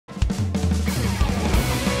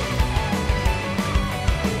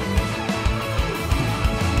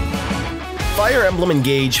Fire Emblem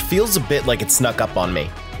Engage feels a bit like it snuck up on me.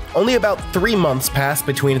 Only about 3 months passed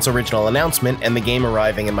between its original announcement and the game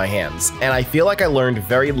arriving in my hands, and I feel like I learned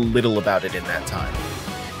very little about it in that time.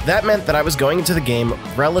 That meant that I was going into the game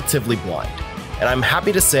relatively blind, and I'm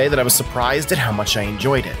happy to say that I was surprised at how much I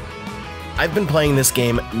enjoyed it. I've been playing this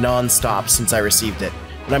game non-stop since I received it,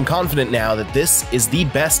 and I'm confident now that this is the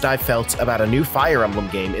best I've felt about a new Fire Emblem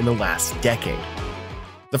game in the last decade.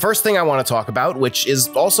 The first thing I want to talk about, which is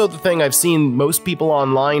also the thing I've seen most people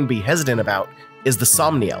online be hesitant about, is the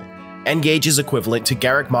Somniel, Engage's equivalent to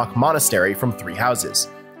Garreg Mach Monastery from Three Houses.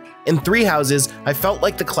 In Three Houses, I felt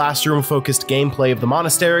like the classroom-focused gameplay of the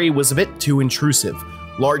monastery was a bit too intrusive,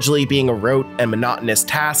 largely being a rote and monotonous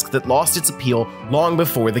task that lost its appeal long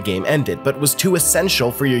before the game ended, but was too essential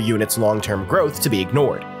for your unit's long-term growth to be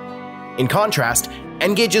ignored. In contrast,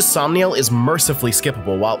 Engage's Somniel is mercifully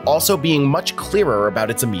skippable while also being much clearer about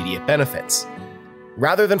its immediate benefits.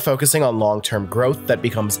 Rather than focusing on long-term growth that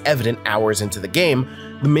becomes evident hours into the game,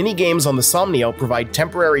 the mini-games on the Somniel provide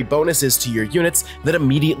temporary bonuses to your units that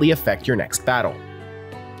immediately affect your next battle.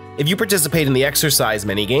 If you participate in the exercise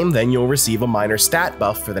minigame, then you'll receive a minor stat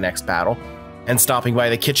buff for the next battle, and stopping by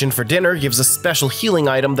the kitchen for dinner gives a special healing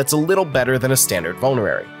item that's a little better than a standard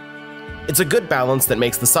vulnerary. It's a good balance that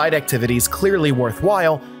makes the side activities clearly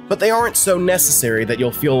worthwhile, but they aren't so necessary that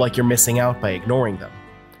you'll feel like you're missing out by ignoring them.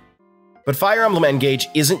 But Fire Emblem Engage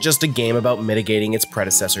isn't just a game about mitigating its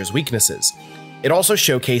predecessor's weaknesses. It also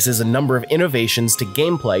showcases a number of innovations to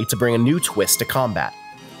gameplay to bring a new twist to combat.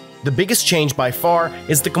 The biggest change by far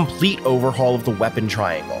is the complete overhaul of the weapon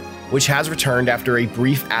triangle, which has returned after a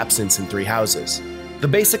brief absence in Three Houses. The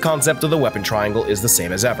basic concept of the weapon triangle is the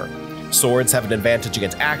same as ever. Swords have an advantage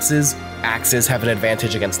against axes, axes have an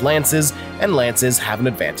advantage against lances, and lances have an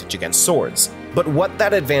advantage against swords. But what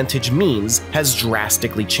that advantage means has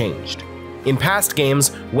drastically changed. In past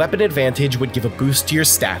games, weapon advantage would give a boost to your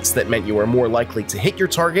stats that meant you were more likely to hit your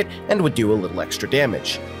target and would do a little extra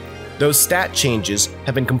damage. Those stat changes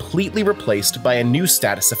have been completely replaced by a new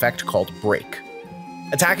status effect called Break.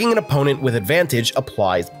 Attacking an opponent with advantage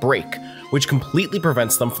applies Break, which completely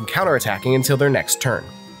prevents them from counterattacking until their next turn.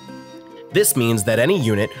 This means that any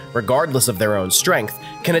unit, regardless of their own strength,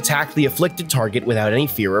 can attack the afflicted target without any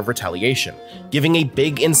fear of retaliation, giving a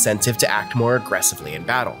big incentive to act more aggressively in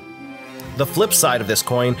battle. The flip side of this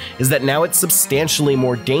coin is that now it's substantially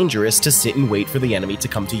more dangerous to sit and wait for the enemy to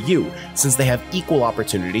come to you, since they have equal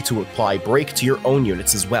opportunity to apply Break to your own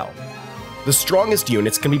units as well. The strongest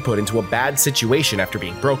units can be put into a bad situation after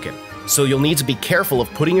being broken, so you'll need to be careful of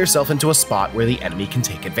putting yourself into a spot where the enemy can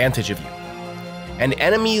take advantage of you. And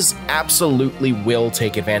enemies absolutely will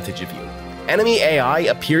take advantage of you. Enemy AI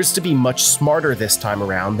appears to be much smarter this time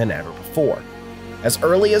around than ever before. As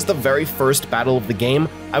early as the very first battle of the game,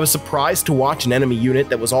 I was surprised to watch an enemy unit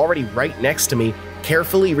that was already right next to me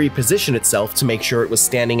carefully reposition itself to make sure it was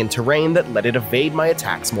standing in terrain that let it evade my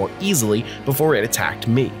attacks more easily before it attacked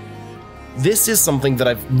me. This is something that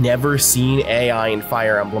I've never seen AI in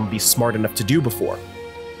Fire Emblem be smart enough to do before.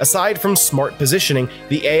 Aside from smart positioning,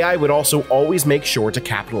 the AI would also always make sure to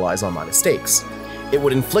capitalize on my mistakes. It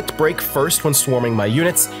would inflict Break first when swarming my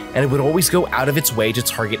units, and it would always go out of its way to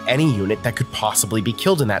target any unit that could possibly be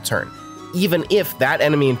killed in that turn, even if that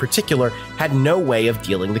enemy in particular had no way of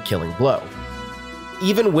dealing the killing blow.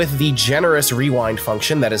 Even with the generous rewind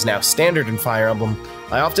function that is now standard in Fire Emblem,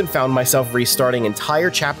 I often found myself restarting entire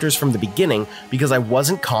chapters from the beginning because I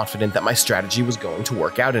wasn't confident that my strategy was going to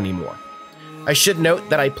work out anymore. I should note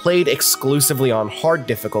that I played exclusively on hard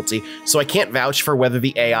difficulty, so I can't vouch for whether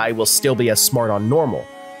the AI will still be as smart on normal,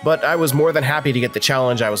 but I was more than happy to get the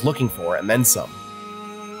challenge I was looking for and then some.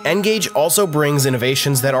 Engage also brings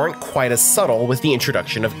innovations that aren't quite as subtle with the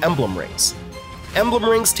introduction of emblem rings. Emblem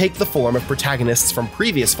rings take the form of protagonists from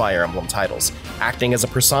previous Fire Emblem titles, acting as a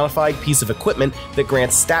personified piece of equipment that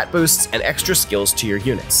grants stat boosts and extra skills to your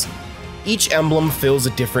units. Each emblem fills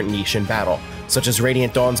a different niche in battle, such as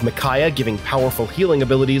Radiant Dawn's Micaiah giving powerful healing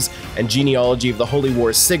abilities, and Genealogy of the Holy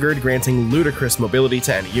War's Sigurd granting ludicrous mobility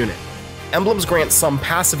to any unit. Emblems grant some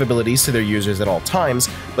passive abilities to their users at all times,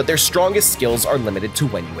 but their strongest skills are limited to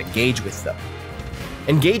when you engage with them.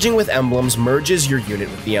 Engaging with emblems merges your unit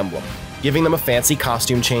with the emblem, giving them a fancy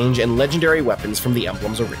costume change and legendary weapons from the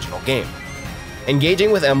emblem's original game.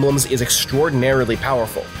 Engaging with emblems is extraordinarily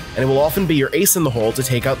powerful, and it will often be your ace in the hole to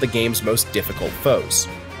take out the game's most difficult foes.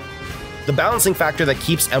 The balancing factor that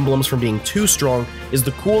keeps emblems from being too strong is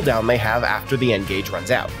the cooldown they have after the Engage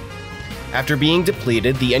runs out. After being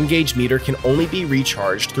depleted, the Engage meter can only be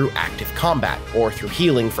recharged through active combat, or through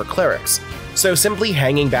healing for clerics, so simply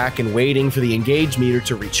hanging back and waiting for the Engage meter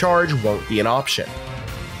to recharge won't be an option.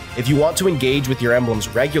 If you want to engage with your emblems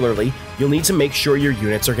regularly, you'll need to make sure your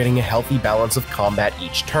units are getting a healthy balance of combat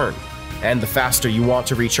each turn. And the faster you want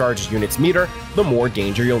to recharge a unit's meter, the more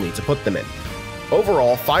danger you'll need to put them in.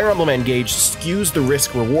 Overall, Fire Emblem Engage skews the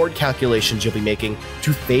risk-reward calculations you'll be making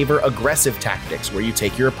to favor aggressive tactics where you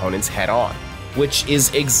take your opponents head-on, which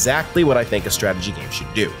is exactly what I think a strategy game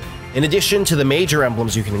should do. In addition to the major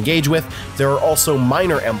emblems you can engage with, there are also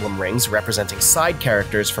minor emblem rings representing side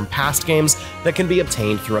characters from past games that can be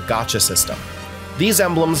obtained through a gacha system. These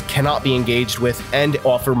emblems cannot be engaged with and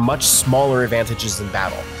offer much smaller advantages in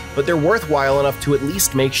battle, but they're worthwhile enough to at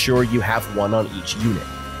least make sure you have one on each unit.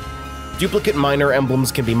 Duplicate minor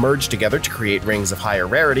emblems can be merged together to create rings of higher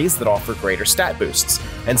rarities that offer greater stat boosts,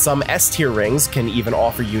 and some S-tier rings can even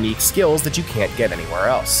offer unique skills that you can't get anywhere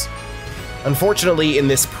else. Unfortunately, in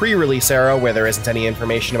this pre-release era where there isn't any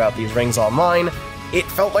information about these rings online, it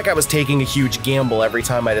felt like I was taking a huge gamble every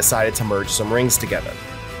time I decided to merge some rings together.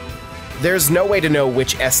 There's no way to know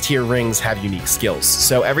which S-tier rings have unique skills,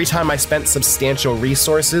 so every time I spent substantial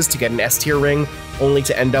resources to get an S-tier ring only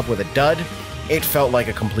to end up with a dud, it felt like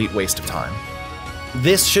a complete waste of time.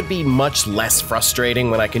 This should be much less frustrating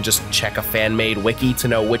when I can just check a fan-made wiki to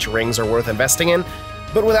know which rings are worth investing in,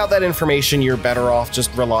 but without that information, you're better off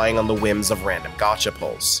just relying on the whims of random gacha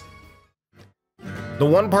pulls. The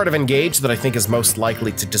one part of Engage that I think is most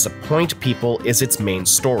likely to disappoint people is its main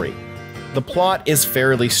story. The plot is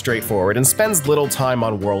fairly straightforward and spends little time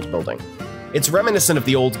on world building. It's reminiscent of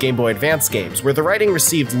the old Game Boy Advance games, where the writing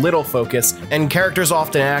received little focus and characters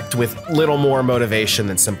often act with little more motivation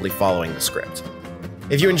than simply following the script.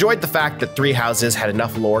 If you enjoyed the fact that Three Houses had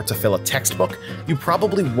enough lore to fill a textbook, you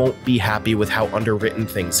probably won't be happy with how underwritten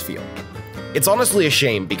things feel. It's honestly a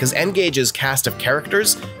shame because Engage's cast of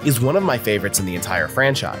characters is one of my favorites in the entire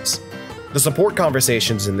franchise. The support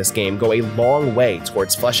conversations in this game go a long way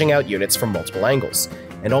towards fleshing out units from multiple angles,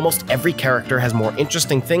 and almost every character has more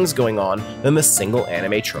interesting things going on than the single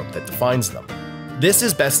anime trope that defines them. This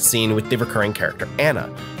is best seen with the recurring character Anna,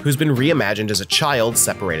 who's been reimagined as a child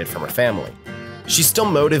separated from her family. She's still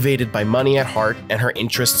motivated by money at heart, and her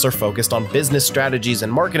interests are focused on business strategies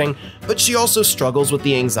and marketing, but she also struggles with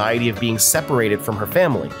the anxiety of being separated from her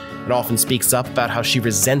family, and often speaks up about how she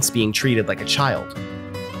resents being treated like a child.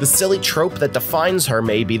 The silly trope that defines her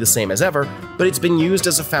may be the same as ever, but it's been used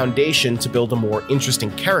as a foundation to build a more interesting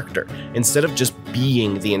character, instead of just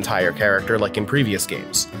being the entire character like in previous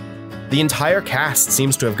games. The entire cast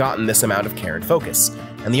seems to have gotten this amount of care and focus,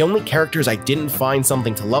 and the only characters I didn't find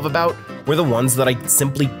something to love about were the ones that I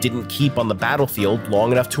simply didn't keep on the battlefield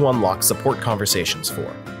long enough to unlock support conversations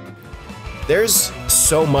for. There's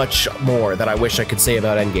so much more that I wish I could say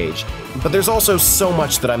about Engage, but there's also so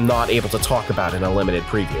much that I'm not able to talk about in a limited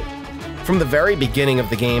preview. From the very beginning of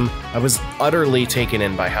the game, I was utterly taken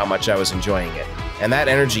in by how much I was enjoying it, and that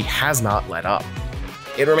energy has not let up.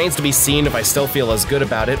 It remains to be seen if I still feel as good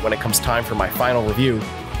about it when it comes time for my final review,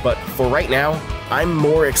 but for right now, I'm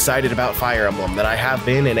more excited about Fire Emblem than I have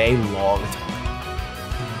been in a long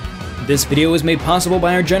time. This video was made possible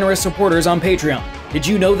by our generous supporters on Patreon. Did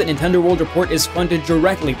you know that Nintendo World Report is funded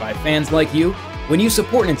directly by fans like you? When you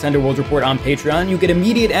support Nintendo World Report on Patreon, you get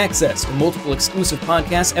immediate access to multiple exclusive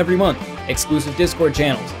podcasts every month, exclusive Discord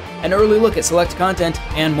channels, an early look at select content,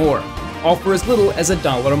 and more, all for as little as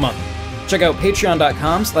 $1 a month. Check out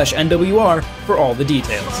patreon.com/NWR for all the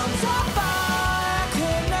details.